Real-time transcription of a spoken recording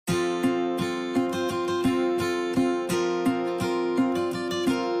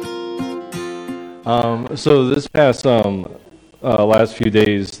So this past last few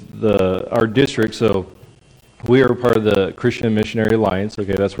days, our district, so we are part of the Christian Missionary Alliance.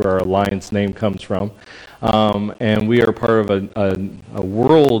 Okay, that's where our alliance name comes from. And we are part of a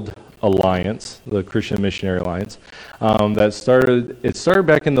world alliance, the Christian Missionary Alliance, it started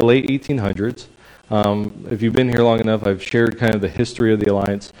back in the late 1800s. If you've been here long enough, I've shared kind of the history of the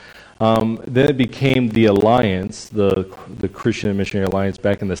alliance. Then it became the Alliance, the Christian Missionary Alliance,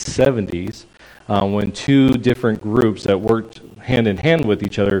 back in the 70s, when two different groups that worked hand in hand with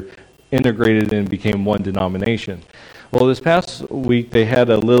each other integrated and became one denomination. Well, this past week they had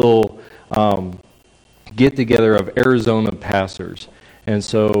a little get-together of Arizona pastors. And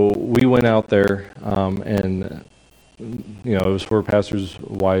so we went out there, and it was for pastors'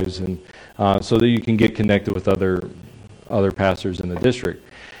 wives, and so that you can get connected with other pastors in the district.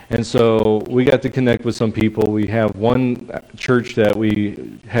 And so we got to connect with some people. We have one church that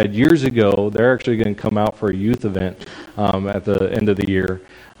we had years ago. They're actually going to come out for a youth event at the end of the year.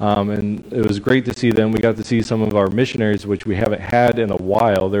 And it was great to see them. We got to see some of our missionaries, which we haven't had in a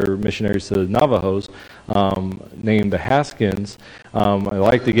while. They're missionaries to the Navajos, named the Haskins. I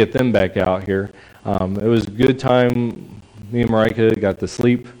like to get them back out here. It was a good time. Me and Marika got to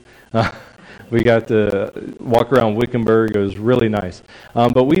sleep. We got to walk around Wickenburg. It was really nice.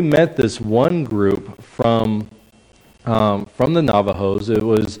 But we met this one group from the Navajos. It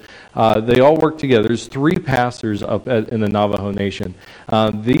was they all worked together. There's three pastors in the Navajo Nation.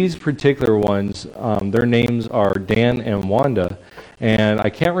 These particular ones, their names are Dan and Wanda, and I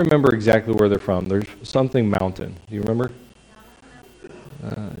can't remember exactly where they're from. There's something mountain. Do you remember?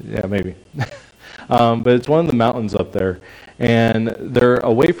 Yeah, maybe. But it's one of the mountains up there, and they're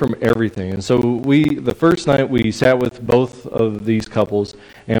away from everything. And so the first night we sat with both of these couples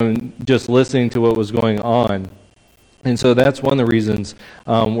and just listening to what was going on. And so that's one of the reasons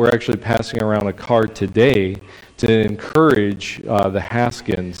we're actually passing around a card today to encourage the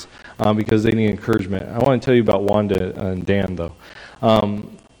Haskins because they need encouragement. I want to tell you about Wanda and Dan, though.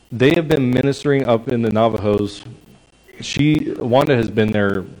 They have been ministering up in the Navajos. Wanda has been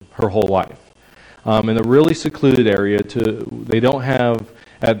there her whole life. In a really secluded area, they don't have,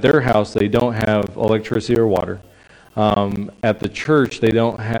 at their house, they don't have electricity or water. At the church, they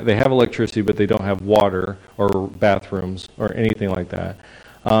have electricity, but they don't have water or bathrooms or anything like that.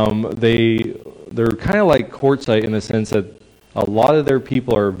 They're kind of like Quartzsite in the sense that a lot of their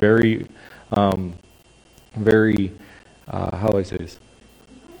people are very, very, how do I say this?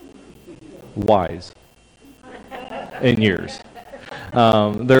 Wise in years.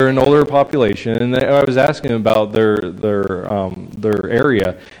 They're an older population, and I was asking about their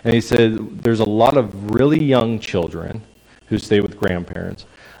area, and he said there's a lot of really young children who stay with grandparents,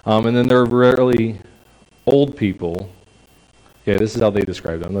 and then there are really old people. Yeah, this is how they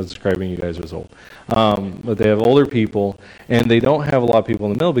describe them. I'm not describing you guys as old, but they have older people, and they don't have a lot of people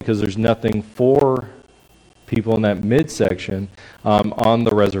in the middle because there's nothing for people in that midsection on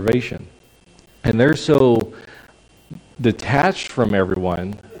the reservation, and they're so detached from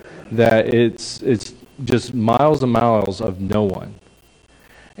everyone that it's just miles and miles of no one.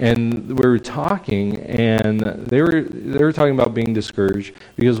 And we were talking, and they were talking about being discouraged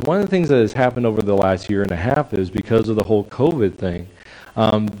because one of the things that has happened over the last year and a half is because of the whole COVID thing.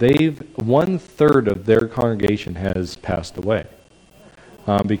 1/3 of their congregation has passed away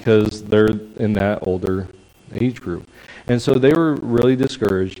because they're in that older age group, and so they were really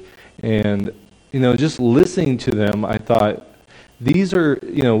discouraged. And just listening to them, I thought, these are,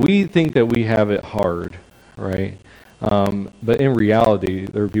 we think that we have it hard, right? But in reality,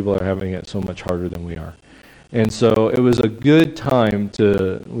 there are people that are having it so much harder than we are. And so it was a good time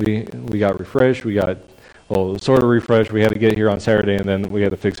we got refreshed, sort of refreshed. We had to get here on Saturday, and then we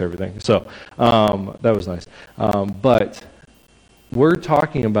had to fix everything. So that was nice. But we're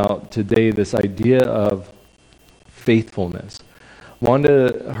talking about today this idea of faithfulness.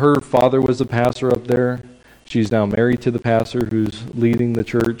 Wanda, her father was a pastor up there. She's now married to the pastor who's leading the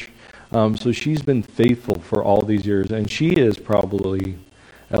church. So she's been faithful for all these years, and she is probably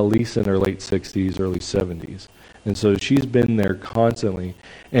at least in her late 60s, early 70s. And so she's been there constantly.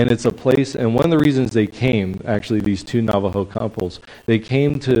 And it's a place, and one of the reasons they came, actually these two Navajo couples, they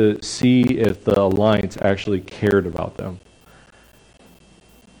came to see if the Alliance actually cared about them.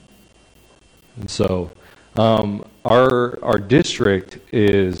 And so our district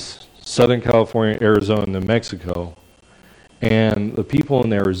is Southern California, Arizona, New Mexico, and the people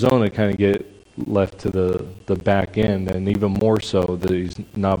in Arizona kind of get left to the back end, and even more so these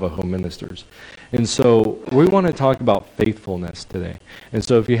Navajo ministers. And so we want to talk about faithfulness today. And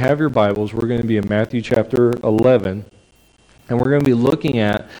so if you have your Bibles, we're going to be in Matthew chapter 11, And we're going to be looking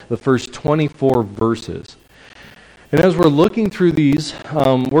at the first 24 verses. And as we're looking through these,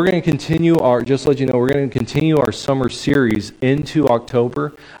 we're going to continue just to let you know, we're going to continue our summer series into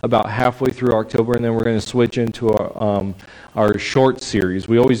October, about halfway through October, and then we're going to switch into our short series.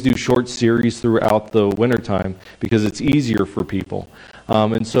 We always do short series throughout the wintertime because it's easier for people.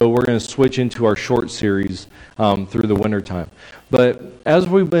 And so we're going to switch into our short series through the wintertime. But as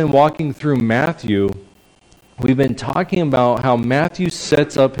we've been walking through Matthew, we've been talking about how Matthew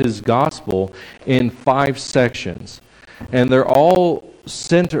sets up his gospel in 5 sections. And they're all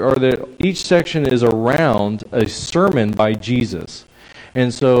each section is around a sermon by Jesus.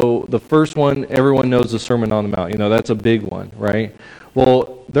 And so the first one, everyone knows the Sermon on the Mount. That's a big one, right?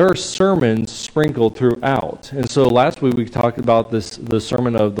 Well, there are sermons sprinkled throughout. And so last week we talked about the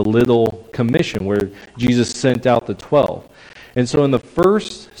sermon of the Little Commission, where Jesus sent out the 12. And so in the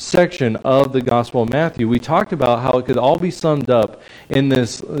first section of the Gospel of Matthew, we talked about how it could all be summed up in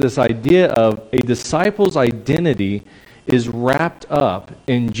this idea of a disciple's identity is wrapped up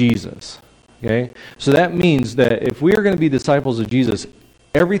in Jesus. Okay? So that means that if we are going to be disciples of Jesus,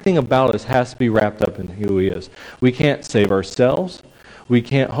 everything about us has to be wrapped up in who He is. We can't save ourselves. We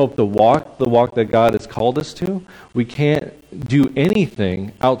can't hope to walk the walk that God has called us to. We can't do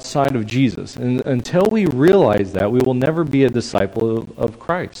anything outside of Jesus. And until we realize that, we will never be a disciple of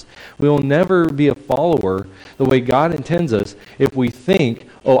Christ. We will never be a follower the way God intends us if we think,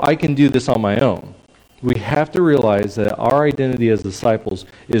 I can do this on my own. We have to realize that our identity as disciples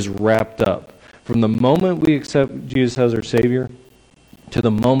is wrapped up. From the moment we accept Jesus as our Savior to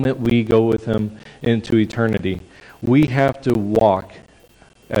the moment we go with Him into eternity, we have to walk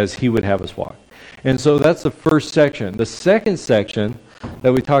as He would have us walk. And so that's the first section. The second section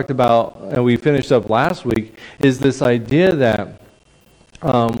that we talked about and we finished up last week is this idea that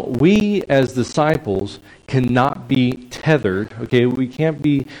we as disciples cannot be tethered. Okay, we can't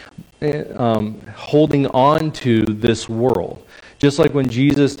be holding on to this world. Just like when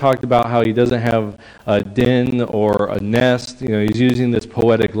Jesus talked about how He doesn't have a den or a nest, He's using this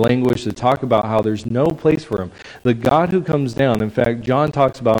poetic language to talk about how there's no place for Him. The God who comes down, in fact, John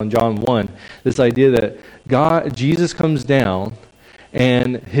talks about in John 1, this idea that Jesus comes down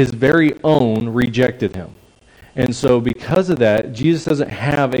and His very own rejected Him. And so because of that, Jesus doesn't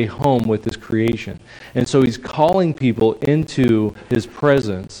have a home with His creation. And so He's calling people into His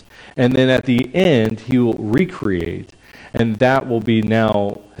presence. And then at the end, He will recreate. And that will be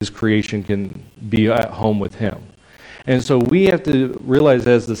now His creation can be at home with Him. And so we have to realize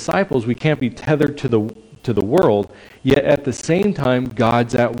as disciples, we can't be tethered to the world, yet at the same time,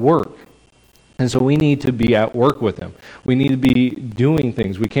 God's at work. And so we need to be at work with Him. We need to be doing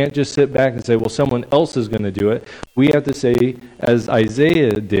things. We can't just sit back and say, well, someone else is going to do it. We have to say, as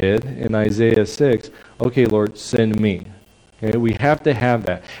Isaiah did in Isaiah 6, okay, Lord, send me. Okay, we have to have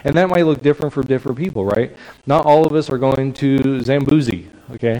that. And that might look different for different people, right? Not all of us are going to Zambezi,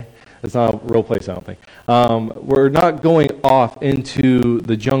 okay? It's not a real place, I don't think. We're not going off into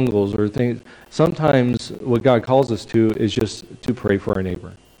the jungles or things. Sometimes what God calls us to is just to pray for our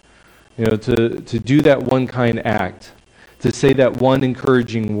neighbor. To do that one kind act, to say that one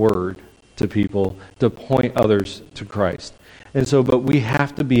encouraging word to people, to point others to Christ. And so, but we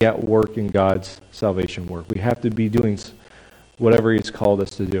have to be at work in God's salvation work. We have to be doing whatever He's called us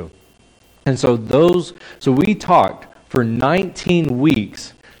to do. And so we talked for 19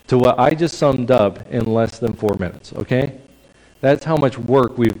 weeks to what I just summed up in less than 4 minutes, okay? That's how much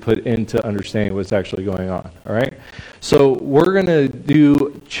work we've put into understanding what's actually going on, all right? So we're going to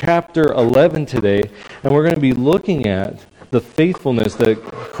do chapter 11 today, and we're going to be looking at the faithfulness that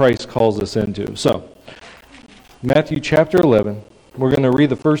Christ calls us into. So, Matthew chapter 11. We're going to read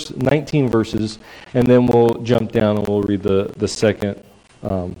the first 19 verses, and then we'll jump down and we'll read the second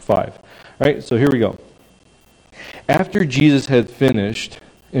 5. All right, so here we go. After Jesus had finished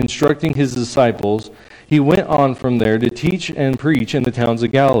instructing His disciples, He went on from there to teach and preach in the towns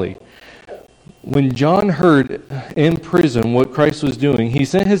of Galilee. When John heard in prison what Christ was doing, he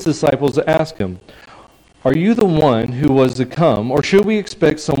sent his disciples to ask Him, "Are you the one who was to come, or should we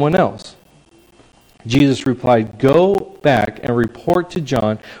expect someone else?" Jesus replied, "Go back and report to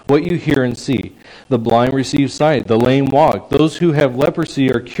John what you hear and see. The blind receive sight, the lame walk, those who have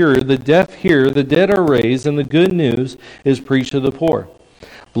leprosy are cured, the deaf hear, the dead are raised, and the good news is preached to the poor.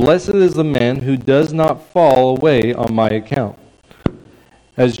 Blessed is the man who does not fall away on my account."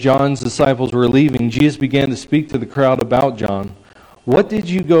 As John's disciples were leaving, Jesus began to speak to the crowd about John. "What did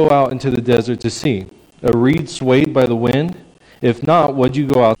you go out into the desert to see? A reed swayed by the wind? If not, what did you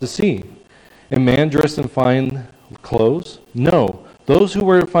go out to see? A man dressed in fine clothes? No, those who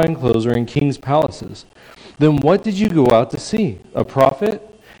wear fine clothes are in king's palaces. Then what did you go out to see? A prophet?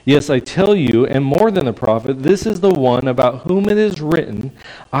 Yes, I tell you, and more than a prophet, this is the one about whom it is written,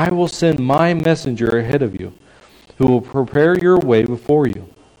 I will send my messenger ahead of you, who will prepare your way before you.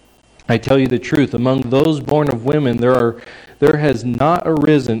 I tell you the truth, among those born of women, there has not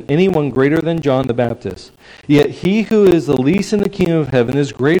arisen anyone greater than John the Baptist. Yet he who is the least in the kingdom of heaven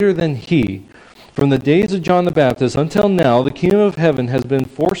is greater than he. From the days of John the Baptist until now, the kingdom of heaven has been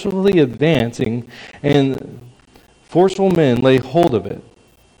forcefully advancing, and forceful men lay hold of it.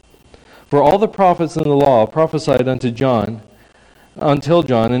 For all the prophets in the law prophesied until John,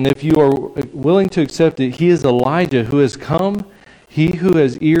 and if you are willing to accept it, he is Elijah who has come. He who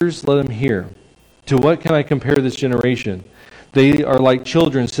has ears, let him hear. To what can I compare this generation? They are like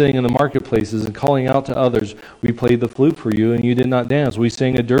children sitting in the marketplaces and calling out to others, we played the flute for you, and you did not dance. We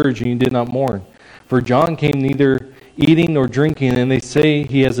sang a dirge, and you did not mourn. For John came neither eating nor drinking, and they say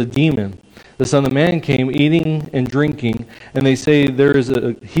he has a demon. The Son of Man came eating and drinking, and they say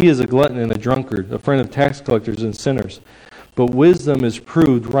he is a glutton and a drunkard, a friend of tax collectors and sinners. But wisdom is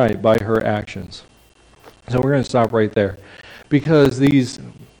proved right by her actions. So we're going to stop right there. Because it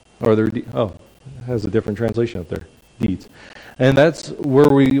has a different translation up there, deeds. And that's where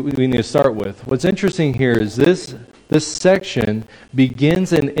we need to start with. What's interesting here is this section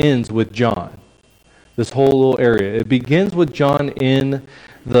begins and ends with John. This whole little area. It begins with John in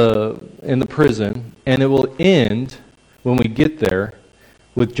the prison, and it will end, when we get there,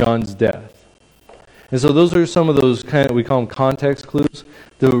 with John's death. And so those are some of those we call them context clues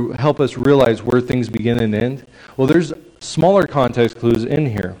to help us realize where things begin and end. Well, there's smaller context clues in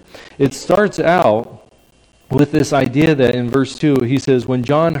here. It starts out with this idea that in verse 2, he says, when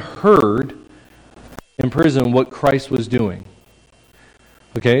John heard in prison what Christ was doing.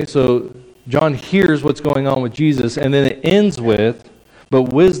 Okay, so John hears what's going on with Jesus, and then it ends with, but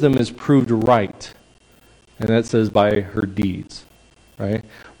wisdom is proved right. And that says by her deeds. Right?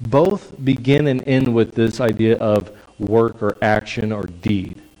 Both begin and end with this idea of work or action or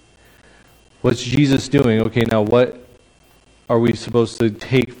deed. What's Jesus doing? Okay, now what are we supposed to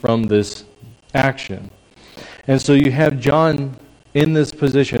take from this action? And so you have John in this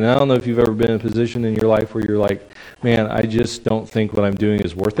position. I don't know if you've ever been in a position in your life where you're like, man, I just don't think what I'm doing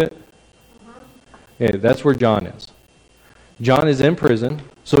is worth it. Yeah, that's where John is. John is in prison.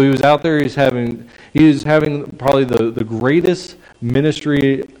 So he was out there, he's having probably the greatest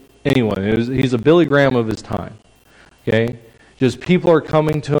ministry anyone. He's a Billy Graham of his time. Okay? Just people are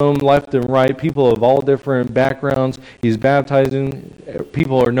coming to him left and right, people of all different backgrounds. He's baptizing.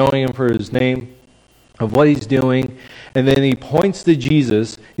 People are knowing him for his name, of what he's doing. And then he points to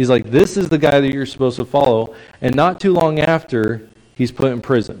Jesus. He's like, this is the guy that you're supposed to follow. And not too long after, he's put in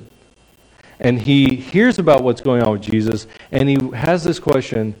prison. And he hears about what's going on with Jesus, and he has this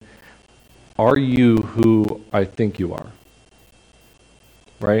question, are you who I think you are?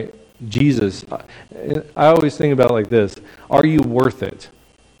 Right? Jesus, I always think about it like this. Are you worth it?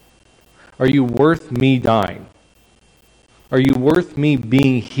 Are you worth me dying? Are you worth me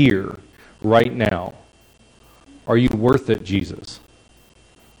being here right now? Are you worth it, Jesus?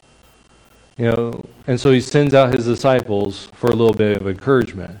 And so he sends out his disciples for a little bit of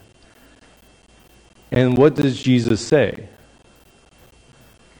encouragement. And what does Jesus say?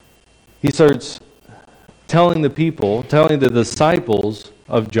 He starts telling the disciples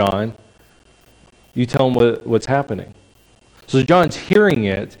of John, you tell them what's happening. So John's hearing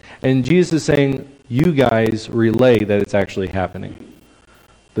it, and Jesus is saying, you guys relay that it's actually happening.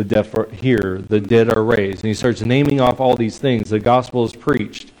 The deaf are here, the dead are raised. And he starts naming off all these things. The gospel is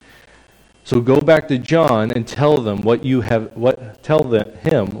preached. So go back to John and tell them what you have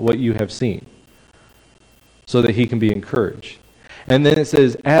seen, so that he can be encouraged. And then it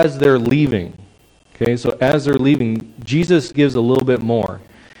says, as they're leaving. Okay, so as they're leaving, Jesus gives a little bit more.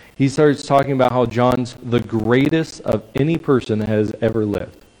 He starts talking about how John's the greatest of any person that has ever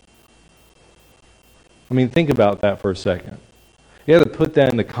lived. I mean, think about that for a second. You have to put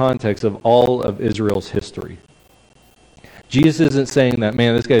that in the context of all of Israel's history. Jesus isn't saying that,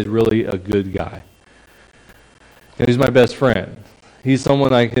 man, this guy's really a good guy. And he's my best friend. He's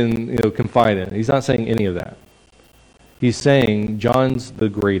someone I can confide in. He's not saying any of that. He's saying John's the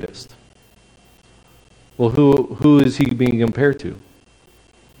greatest. Well, who is he being compared to?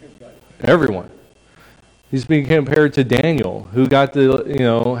 Everyone. He's being compared to Daniel, who got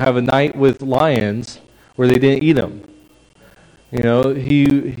to have a night with lions where they didn't eat him.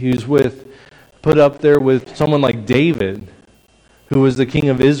 He was put up there with someone like David, who was the king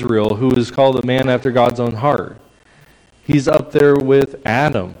of Israel, who was called a man after God's own heart. He's up there with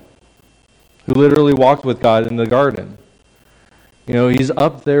Adam, who literally walked with God in the garden. You know, he's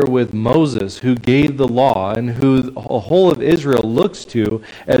up there with Moses, who gave the law and who the whole of Israel looks to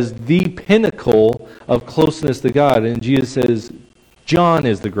as the pinnacle of closeness to God. And Jesus says, John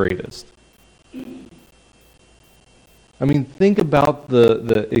is the greatest. I mean, think about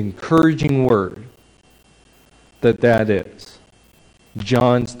the encouraging word that is.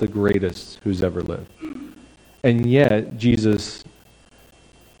 John's the greatest who's ever lived. And yet, Jesus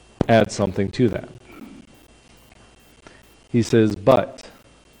adds something to that. He says, but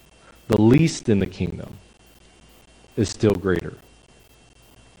the least in the kingdom is still greater.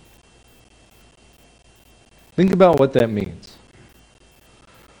 Think about what that means.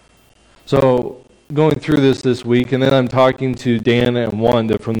 So, going through this week, and then I'm talking to Dan and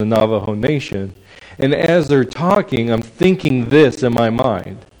Wanda from the Navajo Nation, and as they're talking, I'm thinking this in my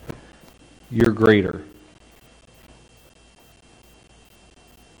mind: you're greater.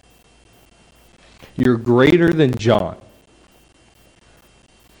 You're greater than John,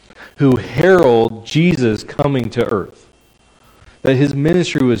 who heralded Jesus coming to earth. That his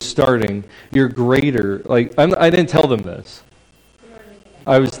ministry was starting. You're greater. Like, I didn't tell them this.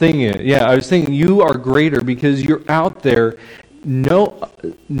 I was thinking it. Yeah, I was thinking you are greater because you're out there. No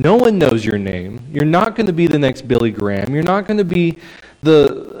one knows your name. You're not going to be the next Billy Graham. You're not going to be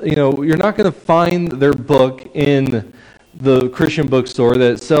you're not going to find their book in the Christian bookstore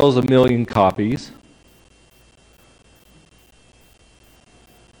that sells 1 million copies.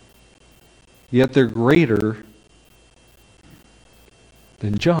 Yet they're greater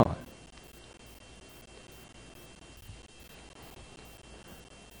than John.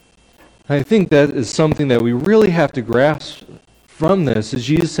 I think that is something that we really have to grasp from this, is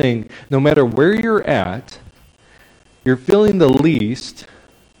Jesus saying, no matter where you're at, you're feeling the least,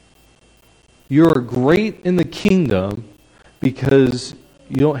 you're great in the kingdom because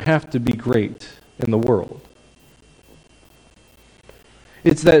you don't have to be great in the world.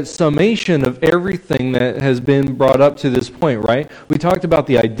 It's that summation of everything that has been brought up to this point, right? We talked about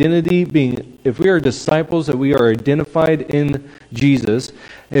the identity being, if we are disciples, that we are identified in Jesus.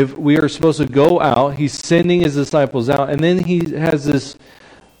 If we are supposed to go out, he's sending his disciples out, and then he has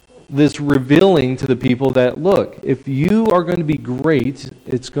this revealing to the people that, look, if you are going to be great,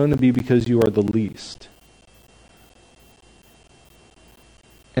 it's going to be because you are the least.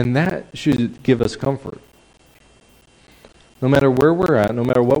 And that should give us comfort. No matter where we're at, no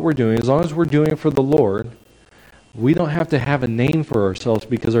matter what we're doing, as long as we're doing it for the Lord, we don't have to have a name for ourselves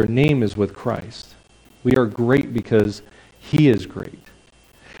because our name is with Christ. We are great because he is great.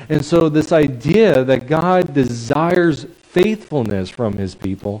 And so this idea that God desires faithfulness from his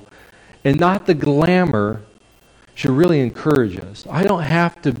people and not the glamour should really encourage us. I don't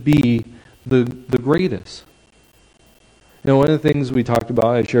have to be the greatest. You know, one of the things we talked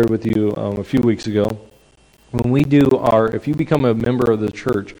about, I shared with you a few weeks ago, when we do if you become a member of the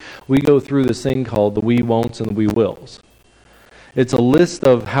church, we go through this thing called the we won'ts and the we wills. It's a list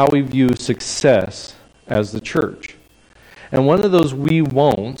of how we view success as the church. And one of those we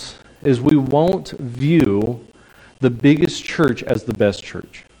won'ts is we won't view the biggest church as the best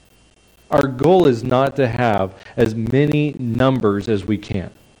church. Our goal is not to have as many numbers as we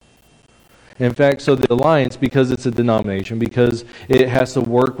can. In fact, so the Alliance, because it's a denomination, because it has to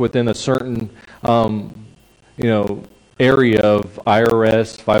work within a certain area of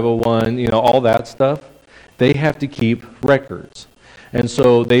IRS, 501, all that stuff, they have to keep records. And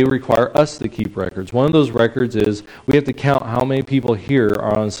so they require us to keep records. One of those records is we have to count how many people here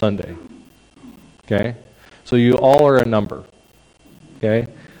are on Sunday. Okay? So you all are a number. Okay?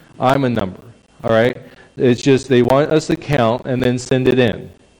 I'm a number. All right? It's just they want us to count and then send it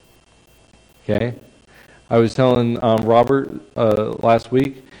in. Okay? I was telling Robert last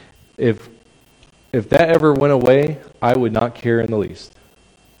week, if that ever went away, I would not care in the least.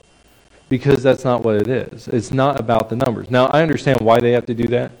 Because that's not what it is. It's not about the numbers. Now, I understand why they have to do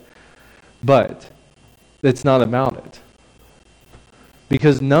that, but it's not about it.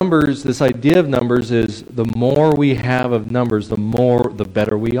 Because numbers, this idea of numbers is the more we have of numbers, the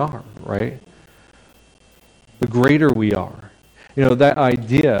better we are, right? The greater we are. That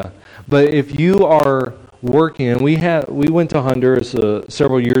idea. But if you are working, and we went to Honduras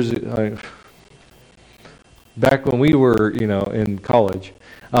several years back when we were, in college.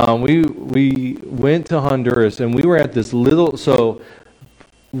 We went to Honduras, and we were at this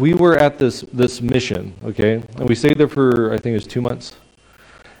this mission, okay? And we stayed there for, I think it was 2 months.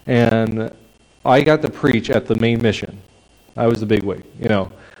 And I got to preach at the main mission. I was the bigwig,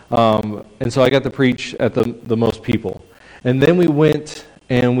 and so I got to preach at the most people. And then we went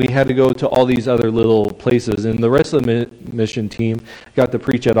and we had to go to all these other little places, and the rest of the mission team got to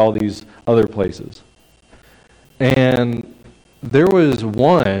preach at all these other places. And there was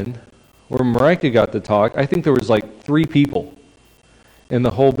one where Marika got to talk. I think there was like 3 people in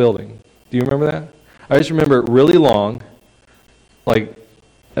the whole building. Do you remember that? I just remember it really long, like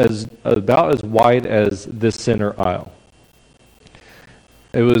about as wide as this center aisle.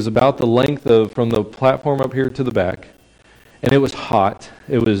 It was about the length of from the platform up here to the back, and it was hot.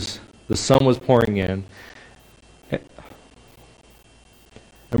 The sun was pouring in. And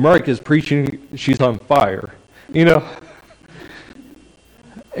Marika's preaching, she's on fire, you know.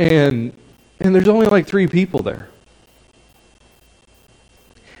 And there's only like 3 people there.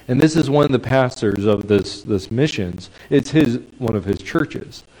 And this is one of the pastors of this missions. It's one of his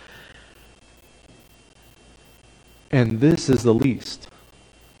churches. And this is the least.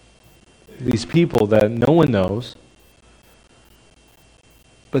 These people that no one knows,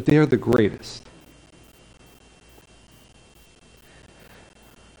 but they are the greatest.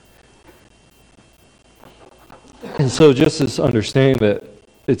 And so just this understanding that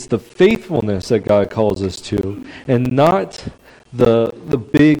it's the faithfulness that God calls us to, and not the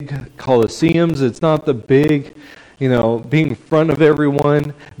big Colosseums. It's not the big, being in front of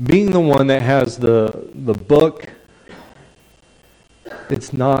everyone, being the one that has the book.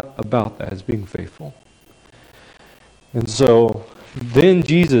 It's not about that. It's being faithful. And so then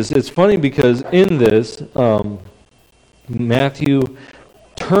Jesus, it's funny because in this, Matthew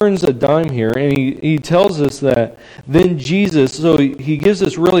turns a dime here, and he tells us that then Jesus, so he gives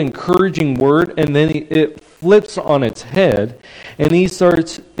this really encouraging word, and then it flips on its head, and he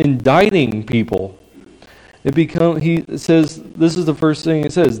starts indicting people. He says, this is the first thing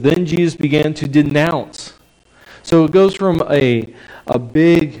it says, then Jesus began to denounce. So it goes from a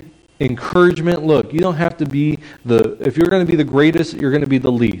big encouragement. Look, you don't have to be if you're going to be the greatest, you're going to be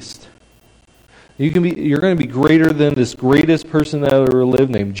the least. You're going to be greater than this greatest person that ever lived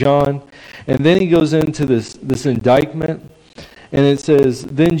named John. And then he goes into this indictment, and it says,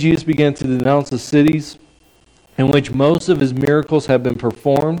 then Jesus began to denounce the cities in which most of his miracles have been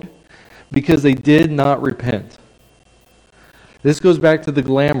performed because they did not repent. This goes back to the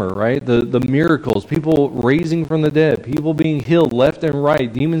glamour, right? The miracles, people raising from the dead, people being healed left and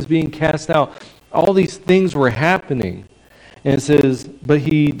right, demons being cast out. All these things were happening. And it says, but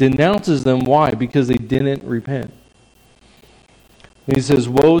he denounces them. Why? Because they didn't repent. And he says,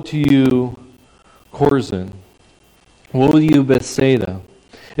 woe to you, Chorazin. Woe to you, Bethsaida.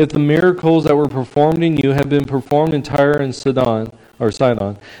 If the miracles that were performed in you had been performed in Tyre and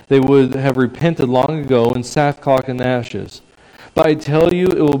Sidon, they would have repented long ago in sackcloth and ashes. But I tell you,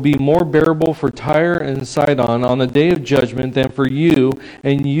 it will be more bearable for Tyre and Sidon on the day of judgment than for you.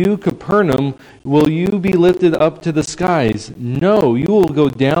 And you, Capernaum, will you be lifted up to the skies? No, you will go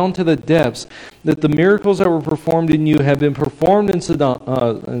down to the depths. That the miracles that were performed in you have been performed in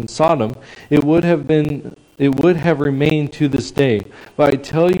Sodom, it would have remained to this day. But I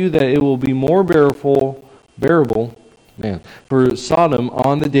tell you that it will be more bearable, for Sodom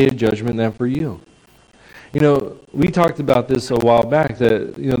on the day of judgment than for you. We talked about this a while back,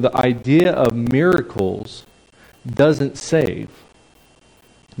 that, the idea of miracles doesn't save.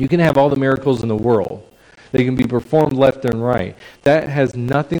 You can have all the miracles in the world. They can be performed left and right. That has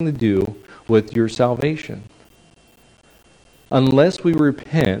nothing to do with your salvation. Unless we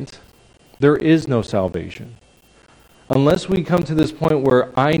repent, there is no salvation. Unless we come to this point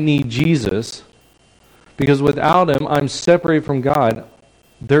where I need Jesus, because without him, I'm separated from God,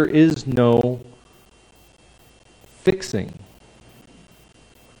 there is no fixing.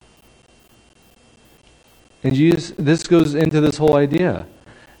 And this goes into this whole idea.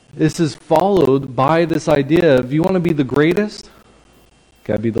 This is followed by this idea of, you want to be the greatest?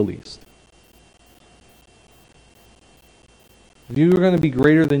 Got to be the least. If you're going to be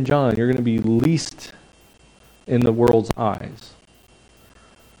greater than John, you're going to be least in the world's eyes.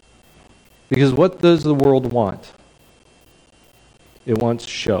 Because what does the world want? It wants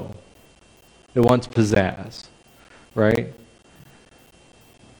show. It wants pizzazz. Right?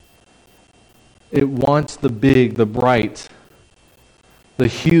 It wants the big, the bright, the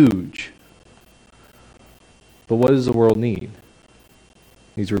huge. But what does the world need? It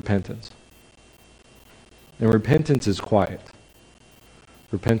needs repentance. And repentance is quiet.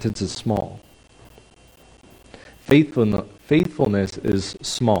 Repentance is small. Faithfulness is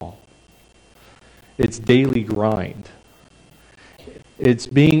small. It's daily grind. It's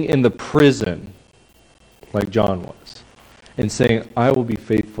being in the prison like John was, and saying, I will be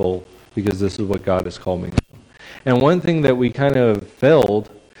faithful because this is what God has called me to. And one thing that we kind of failed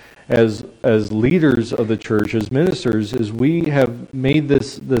as leaders of the church, as ministers, is we have made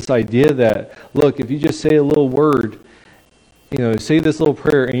this idea that, look, if you just say a little word, say this little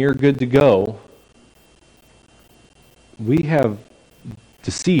prayer and you're good to go. we have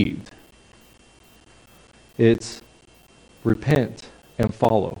deceived. It's repent and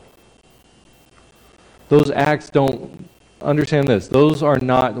follow. Those acts don't, understand this, those are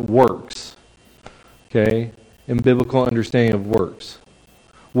not works, okay, in biblical understanding of works.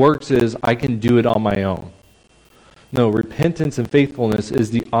 Works is, I can do it on my own. No, repentance and faithfulness is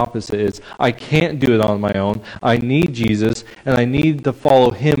the opposite. It's, I can't do it on my own. I need Jesus, and I need to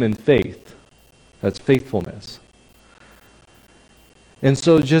follow Him in faith. That's faithfulness. And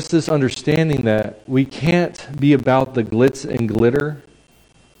so just this understanding that we can't be about the glitz and glitter,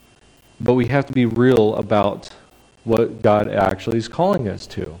 but we have to be real about what God actually is calling us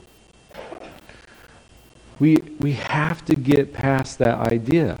to. We have to get past that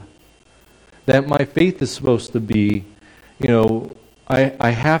idea that my faith is supposed to be,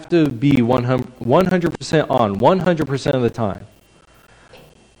 I have to be 100% on 100% of the time.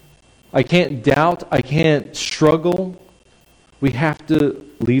 I can't doubt, I can't struggle. We have to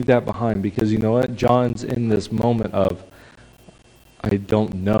leave that behind, because you know what? John's in this moment of, I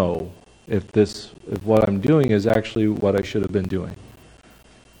don't know if what I'm doing is actually what I should have been doing.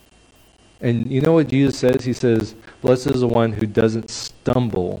 And you know what Jesus says? He says, blessed is the one who doesn't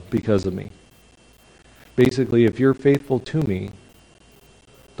stumble because of me. Basically, if you're faithful to me,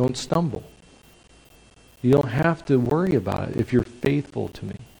 don't stumble. You don't have to worry about it if you're faithful to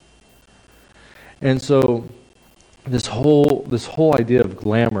me. And so, this whole idea of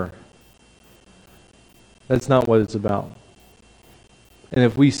glamour, that's not what it's about. And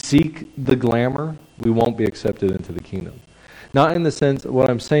if we seek the glamour, we won't be accepted into the kingdom. Not in the sense, what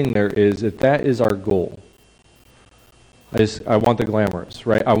I'm saying there is, if that is our goal, I want the glamorous,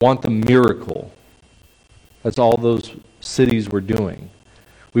 right? I want the miracle. That's all those cities were doing.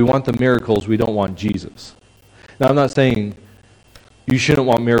 We want the miracles, we don't want Jesus. Now, I'm not saying you shouldn't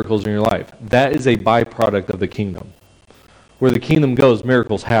want miracles in your life. That is a byproduct of the kingdom. Where the kingdom goes,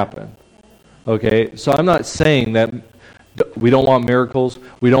 miracles happen. Okay? So I'm not saying that we don't want miracles,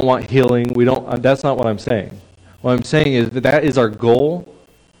 we don't want healing, that's not what I'm saying. What I'm saying is that is our goal,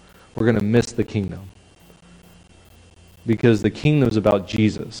 we're going to miss the kingdom. Because the kingdom is about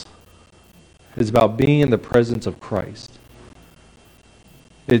Jesus. It's about being in the presence of Christ.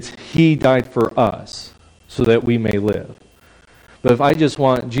 It's He died for us so that we may live. But if I just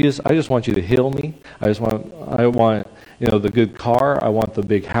want, Jesus, I just want you to heal me. I want the good car. I want the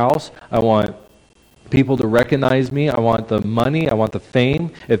big house. I want people to recognize me. I want the money. I want the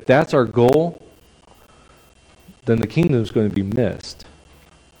fame. If that's our goal, then the kingdom is going to be missed.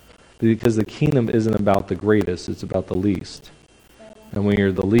 Because the kingdom isn't about the greatest, it's about the least. And when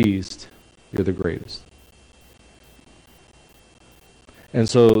you're the least, you're the greatest. And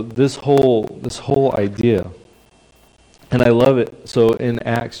so this whole idea, and I love it. So in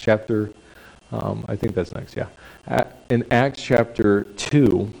Acts chapter, I think that's next, yeah. In Acts chapter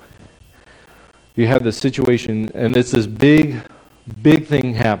 2, you have the situation, and it's this big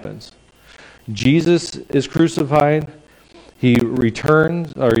thing happens. Jesus is crucified. He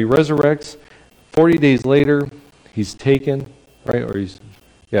returns, or he resurrects. 40 days later, he's taken, right? Or he's,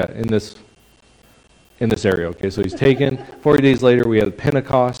 in this area. Okay, so he's taken. 40 days later, we have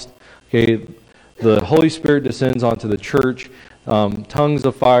Pentecost. Okay, the Holy Spirit descends onto the church. Tongues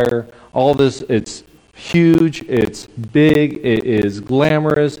of fire. All this, it's huge, it's big, it is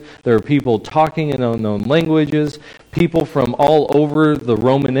glamorous. There are people talking in unknown languages. People from all over the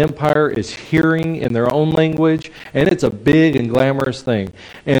Roman Empire is hearing in their own language, and it's a big and glamorous thing.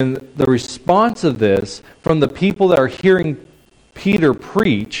 And the response of this from the people that are hearing Peter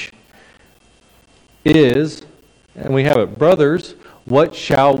preach is, and we have it, brothers, what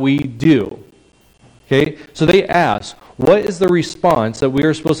shall we do? Okay, so they ask, what is the response that we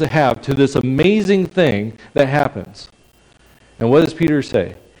are supposed to have to this amazing thing that happens? And what does Peter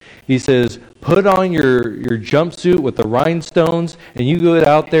say? He says, put on your jumpsuit with the rhinestones, and you go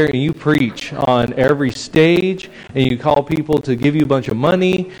out there and you preach on every stage, and you call people to give you a bunch of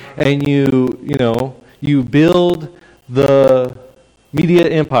money, and you build the media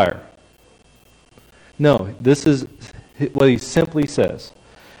empire. No, this is what he simply says.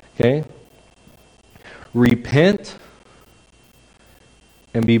 Okay? Repent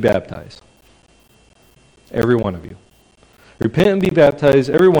and be baptized. Every one of you. Repent and be baptized,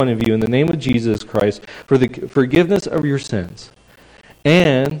 every one of you, in the name of Jesus Christ, for the forgiveness of your sins.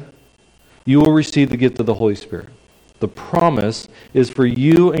 And you will receive the gift of the Holy Spirit. The promise is for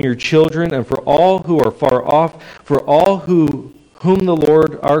you and your children, and for all who are far off, for all whom the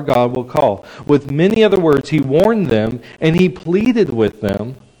Lord our God will call. With many other words, he warned them, and he pleaded with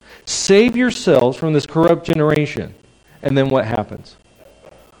them, save yourselves from this corrupt generation. And then what happens?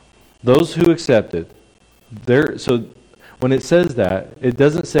 Those who accepted, so when it says that, it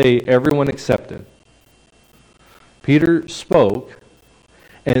doesn't say everyone accepted. Peter spoke,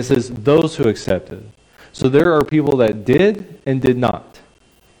 and it says those who accepted. So there are people that did and did not.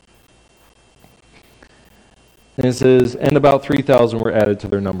 And it says, and about 3,000 were added to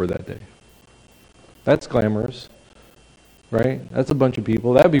their number that day. That's glamorous, right? That's a bunch of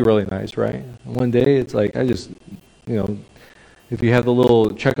people. That'd be really nice, right? One day, it's like, if you have the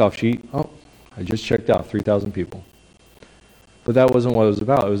little checkoff sheet, I just checked out 3,000 people. But that wasn't what it was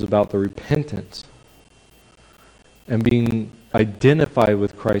about. It was about the repentance and being identified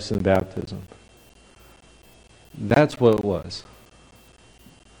with Christ in baptism. That's what it was.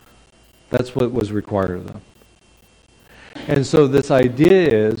 That's what was required of them. And so this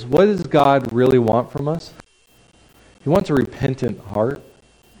idea is, what does God really want from us? He wants a repentant heart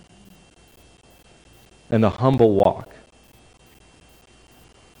and a humble walk.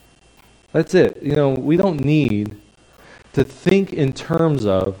 That's it. We don't need to think in terms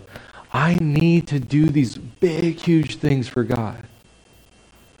of, I need to do these big, huge things for God.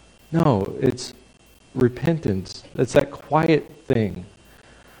 No, it's repentance. It's that quiet thing.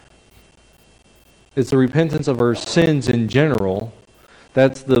 It's the repentance of our sins in general.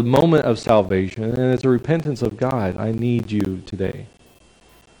 That's the moment of salvation. And it's a repentance of God. I need you today.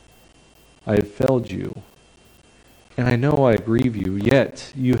 I have failed you. And I know I grieve you,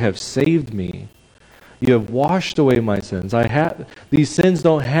 yet you have saved me. You have washed away my sins. These sins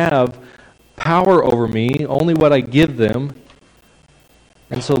don't have power over me, only what I give them.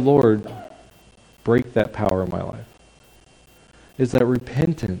 And so, Lord, break that power in my life. It's that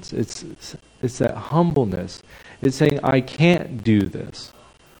repentance. It's that humbleness. It's saying, I can't do this.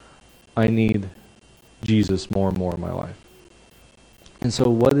 I need Jesus more and more in my life. And so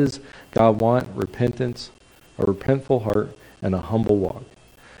what does God want? Repentance, a repentful heart, and a humble walk.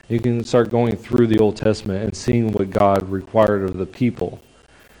 You can start going through the Old Testament and seeing what God required of the people.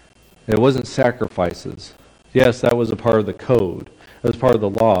 It wasn't sacrifices. Yes, that was a part of the code. That was part of the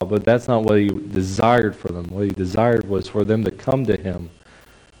law, but that's not what he desired for them. What he desired was for them to come to him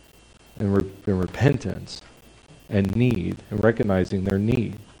in repentance and need, and recognizing their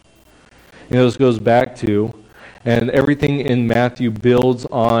need. This goes back to, and everything in Matthew builds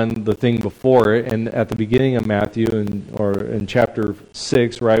on the thing before it. And at the beginning of Matthew, in chapter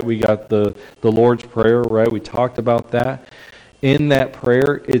 6, right, we got the Lord's Prayer, right? We talked about that. In that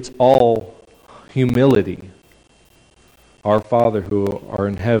prayer, it's all humility. Our Father who art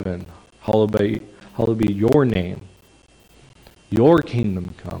in heaven, hallowed be your name. Your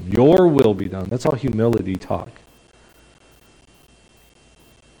kingdom come. Your will be done. That's all humility talk.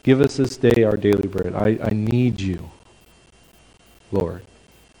 Give us this day our daily bread. I need you, Lord.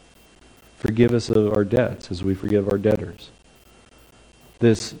 Forgive us of our debts as we forgive our debtors.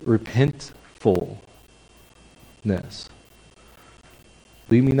 This repentfulness.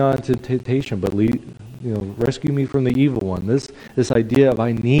 Lead me not into temptation, but rescue me from the evil one. This idea of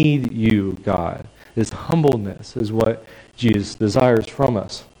I need you, God. This humbleness is what Jesus desires from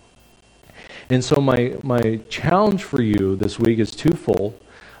us. And so my challenge for you this week is twofold.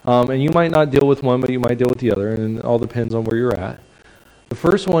 And you might not deal with one, but you might deal with the other, and it all depends on where you're at. The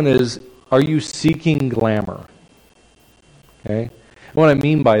first one is, are you seeking glamour? Okay? And what I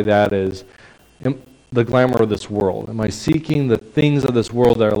mean by that is the glamour of this world. Am I seeking the things of this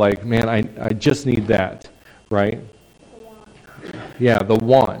world that are like, man, I just need that, right? Yeah, the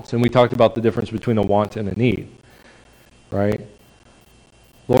wants. And we talked about the difference between a want and a need, right?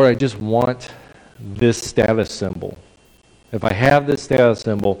 Lord, I just want this status symbol. If I have this status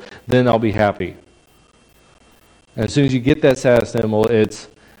symbol, then I'll be happy. And as soon as you get that status symbol, it's,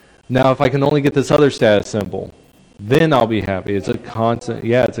 now if I can only get this other status symbol, then I'll be happy. It's a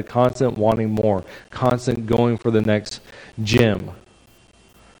constant wanting more, constant going for the next gym.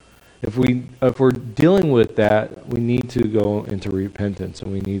 If we're dealing with that, we need to go into repentance,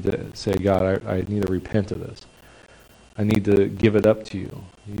 and we need to say, God, I need to repent of this. I need to give it up to you.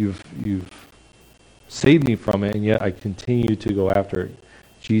 You've saved me from it, and yet I continue to go after it.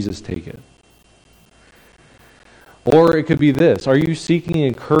 Jesus, take it. Or it could be this. Are you seeking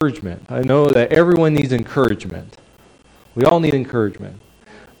encouragement? I know that everyone needs encouragement. We all need encouragement.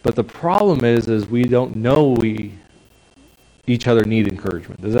 But the problem is we don't know each other need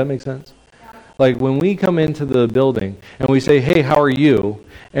encouragement. Does that make sense? Like when we come into the building and we say, hey, how are you?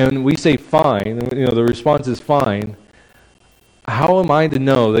 And we say fine, the response is fine. How am I to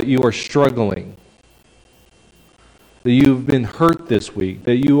know that you are struggling? That you've been hurt this week?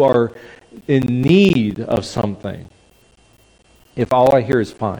 That you are in need of something? If all I hear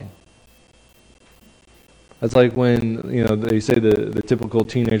is fine. That's like when, they say the typical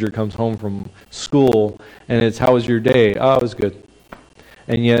teenager comes home from school and it's, how was your day? Oh, it was good.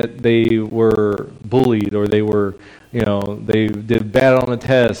 And yet they were bullied, or they were, they did bad on the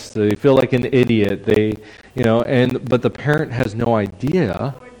test. They feel like an idiot. But the parent has no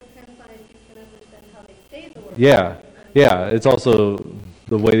idea. Or it depends on if you can understand how they say the word. Yeah. It's also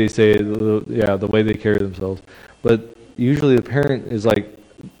the way they say it, the way they carry themselves. But usually the parent is like,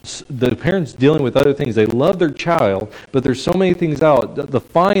 the parent's dealing with other things. They love their child, but there's so many things out. The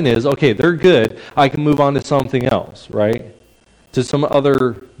fine is, okay, they're good. I can move on to something else, right? To some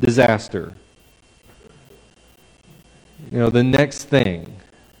other disaster. The next thing.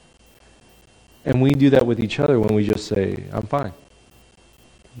 And we do that with each other when we just say, I'm fine.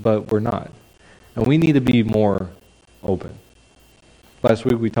 But we're not. And we need to be more open. Last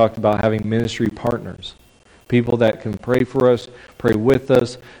week we talked about having ministry partners. People that can pray for us, pray with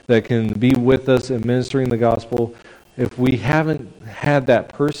us, that can be with us in ministering the gospel. If we haven't had that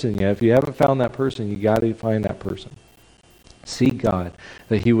person yet, if you haven't found that person, you got to find that person. Seek God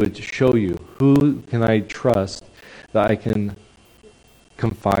that He would show you, who can I trust that I can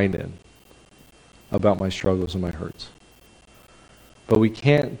confide in about my struggles and my hurts. But we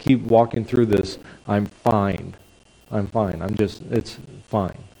can't keep walking through this, I'm fine. It's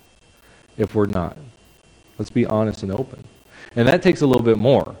fine. If we're not. Let's be honest and open. And that takes a little bit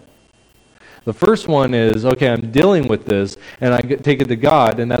more. The first one is, okay, I'm dealing with this, and I take it to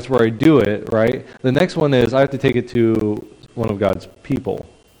God, and that's where I do it, right? The next one is, I have to take it to one of God's people.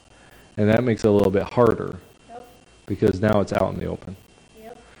 And that makes it a little bit harder. Yep. Because now it's out in the open.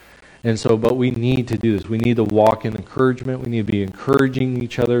 Yep. And so, but we need to do this. We need to walk in encouragement. We need to be encouraging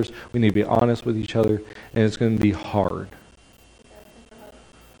each other. We need to be honest with each other. And it's going to be hard.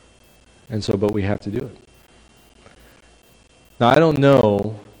 And so, but we have to do it. Now, I don't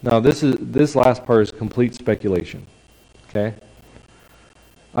know. Now, this last part is complete speculation. Okay?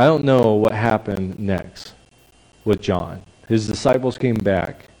 I don't know what happened next with John. His disciples came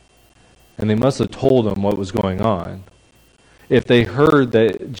back, and they must have told him what was going on. If they heard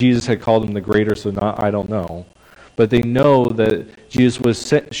that Jesus had called him the greater, so not, I don't know. But they know that Jesus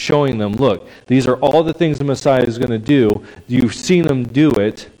was showing them, look, these are all the things the Messiah is going to do. You've seen him do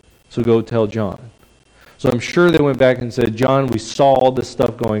it, so go tell John. So I'm sure they went back and said, John, we saw all this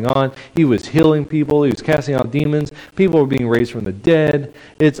stuff going on. He was healing people. He was casting out demons. People were being raised from the dead.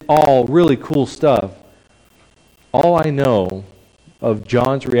 It's all really cool stuff. All I know of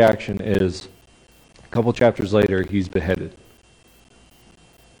John's reaction is a couple chapters later, he's beheaded.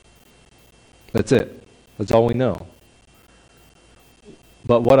 That's it. That's all we know.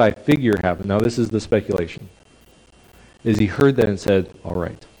 But what I figure happened, now this is the speculation, is he heard that and said, all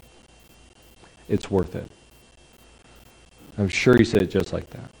right, it's worth it. I'm sure he said it just like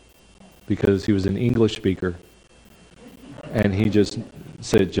that. Because he was an English speaker, and he just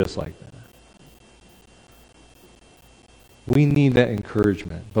said it just like that. We need that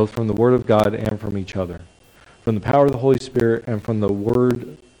encouragement, both from the Word of God and from each other. From the power of the Holy Spirit and from the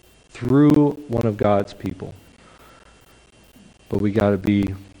Word through one of God's people. But we got to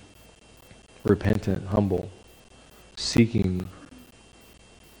be repentant, humble, seeking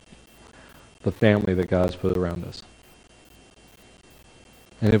the family that God's put around us.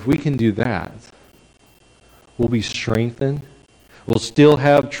 And if we can do that, we'll be strengthened. We'll still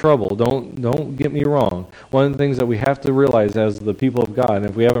have trouble. Don't get me wrong. One of the things that we have to realize as the people of God, and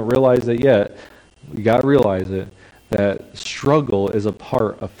if we haven't realized it yet, we got to realize it, that struggle is a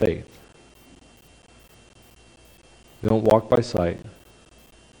part of faith. We don't walk by sight,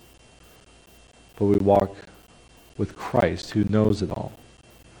 but we walk with Christ who knows it all.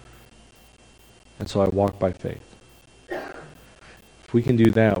 And so I walk by faith. If we can do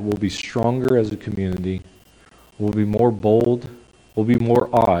that, we'll be stronger as a community. We'll be more bold. We'll be more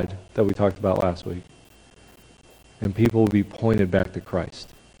odd, that we talked about last week. And people will be pointed back to Christ,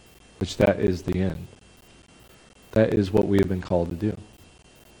 which that is the end. That is what we have been called to do.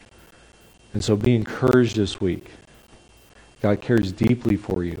 And so be encouraged this week. God cares deeply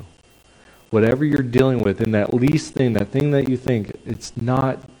for you. Whatever you're dealing with in that least thing, that thing that you think it's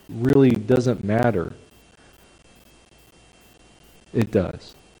not really doesn't matter, it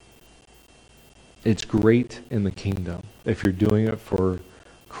does. It's great in the kingdom if you're doing it for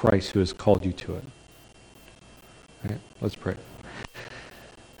Christ who has called you to it. All right, let's pray.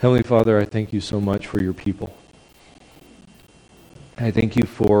 Heavenly Father, I thank you so much for your people. I thank you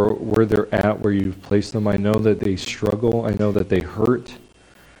for where they're at, where you've placed them. I know that they struggle. I know that they hurt.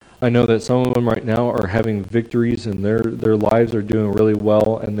 I know that some of them right now are having victories and their lives are doing really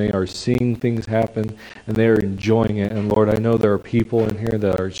well and they are seeing things happen and they are enjoying it. And Lord, I know there are people in here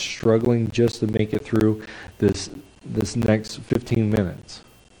that are struggling just to make it through this next 15 minutes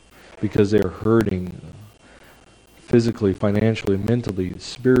because they're hurting physically, financially, mentally,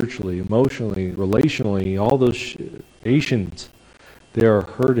 spiritually, emotionally, relationally, all those Asians, they are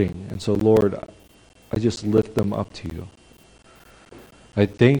hurting. And so Lord, I just lift them up to you. I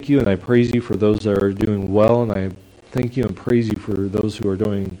thank you and I praise you for those that are doing well, and I thank you and praise you for those who are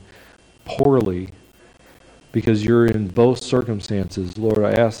doing poorly, because you're in both circumstances. Lord,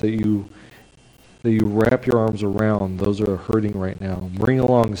 I ask that you wrap your arms around those that are hurting right now. Bring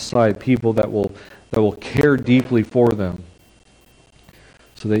alongside people that will care deeply for them,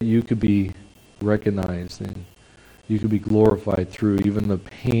 so that you could be recognized and you could be glorified through even the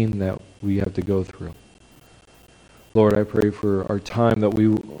pain that we have to go through. Lord, I pray for our time that we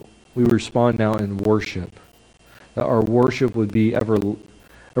respond now in worship, that our worship would be ever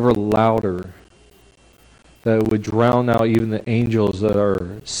louder, that it would drown out even the angels that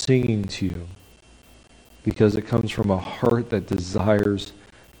are singing to you, because it comes from a heart that desires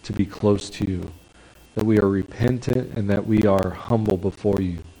to be close to you, that we are repentant and that we are humble before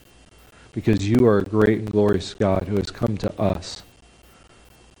you, because you are a great and glorious God who has come to us,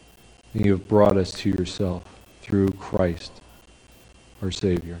 and you have brought us to yourself through Christ, our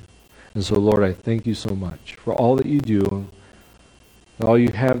Savior. And so, Lord, I thank you so much for all that you do, all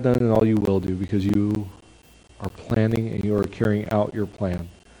you have done and all you will do, because you are planning and you are carrying out your plan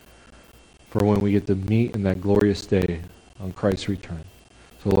for when we get to meet in that glorious day on Christ's return.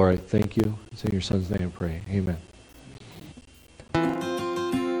 So, Lord, I thank you. It's in your Son's name I pray. Amen.